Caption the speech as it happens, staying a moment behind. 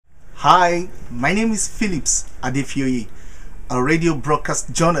Hi, my name is Phillips Adefioye, a radio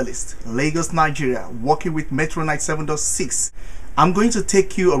broadcast journalist, Lagos, Nigeria, working with Metro 97.6. I'm going to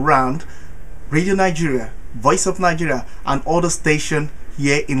take you around Radio Nigeria, Voice of Nigeria, and other stations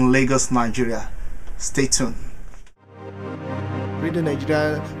here in Lagos, Nigeria. Stay tuned. Radio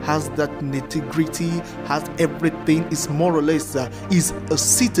Nigeria has that nitty-gritty, has everything, is more or less is a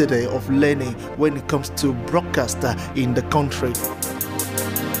citadel of learning when it comes to broadcast in the country.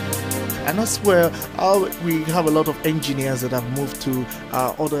 And that's where we have a lot of engineers that have moved to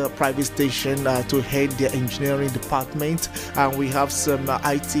other private stations to head their engineering department. And we have some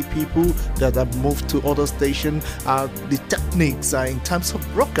IT people that have moved to other stations. The techniques in terms of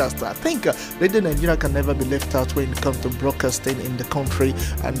broadcast, I think Radio Nigeria can never be left out when it comes to broadcasting in the country.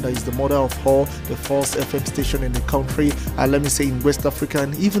 And it's the mother of all, the first FM station in the country. Let me say in West Africa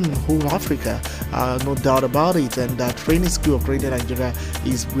and even whole Africa, no doubt about it. And the training school of Radio Nigeria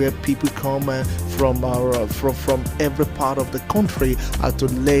is where people come from every part of the country to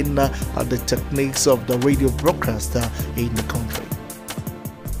learn the techniques of the radio broadcast in the country.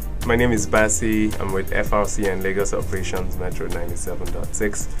 My name is Basi. I'm with FRCN Lagos Operations Metro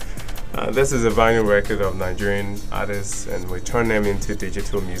 97.6. This is a vinyl record of Nigerian artists, and we turn them into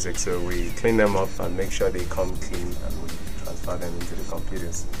digital music. So we clean them up and make sure they come clean, and we transfer them into the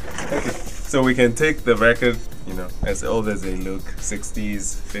computers. So we can take the record, you know, as old as they look,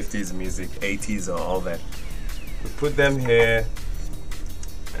 60s, 50s music, 80s, or all that. We put them here,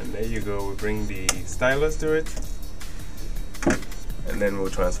 and there you go. We bring the stylus to it, and then we'll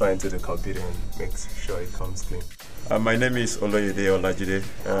transfer into the computer and make sure it comes clean. My name is Oloyede Olajide.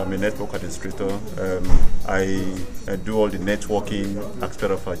 I'm a network administrator. I do all the networking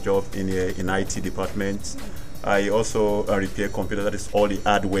aspect of our job in IT department. I also repair computers, that is all the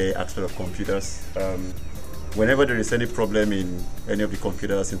hardware aspect of computers. Whenever there is any problem in any of the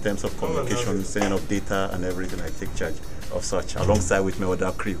computers in terms of communication, sending of data and everything, I take charge of such alongside with my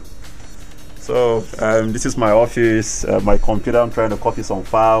other crew. So this is my office, my computer. I'm trying to copy some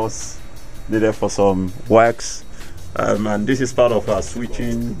files needed for some works. And this is part of our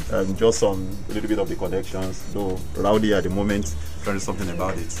switching, just a little bit of the connections, though rowdy at the moment, trying to do something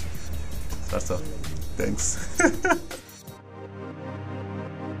about it. That's all. Thanks.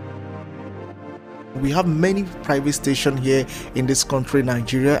 We have many private stations here in this country,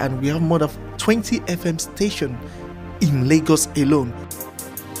 Nigeria, and we have more than 20 FM stations in Lagos alone.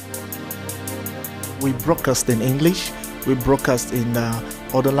 We broadcast in English, we broadcast in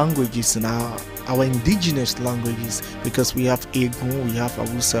other languages, in our indigenous languages, because we have Egun, we have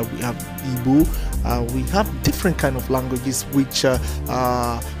Hausa, we have Igbo, we have different kind of languages which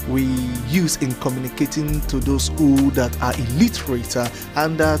we use in communicating to those who that are illiterate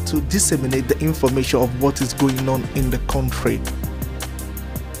and to disseminate the information of what is going on in the country.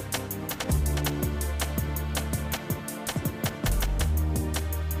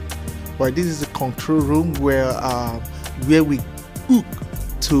 Well, this is a control room where we hook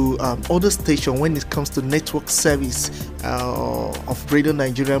to other stations when it comes to network service of Radio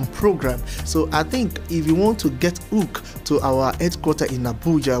Nigerian program. So I think if you want to get hooked to our headquarters in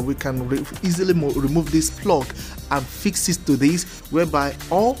Abuja, we can easily remove this plug and fix it to this, whereby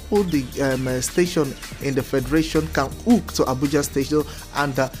all the station in the federation can hook to Abuja station,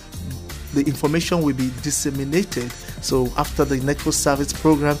 and the information will be disseminated. So after the network service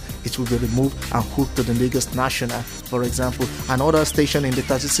program, it will be removed and hooked to the Lagos National, for example, and other stations in the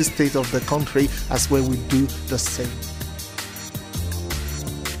 36 states of the country, as well we do the same.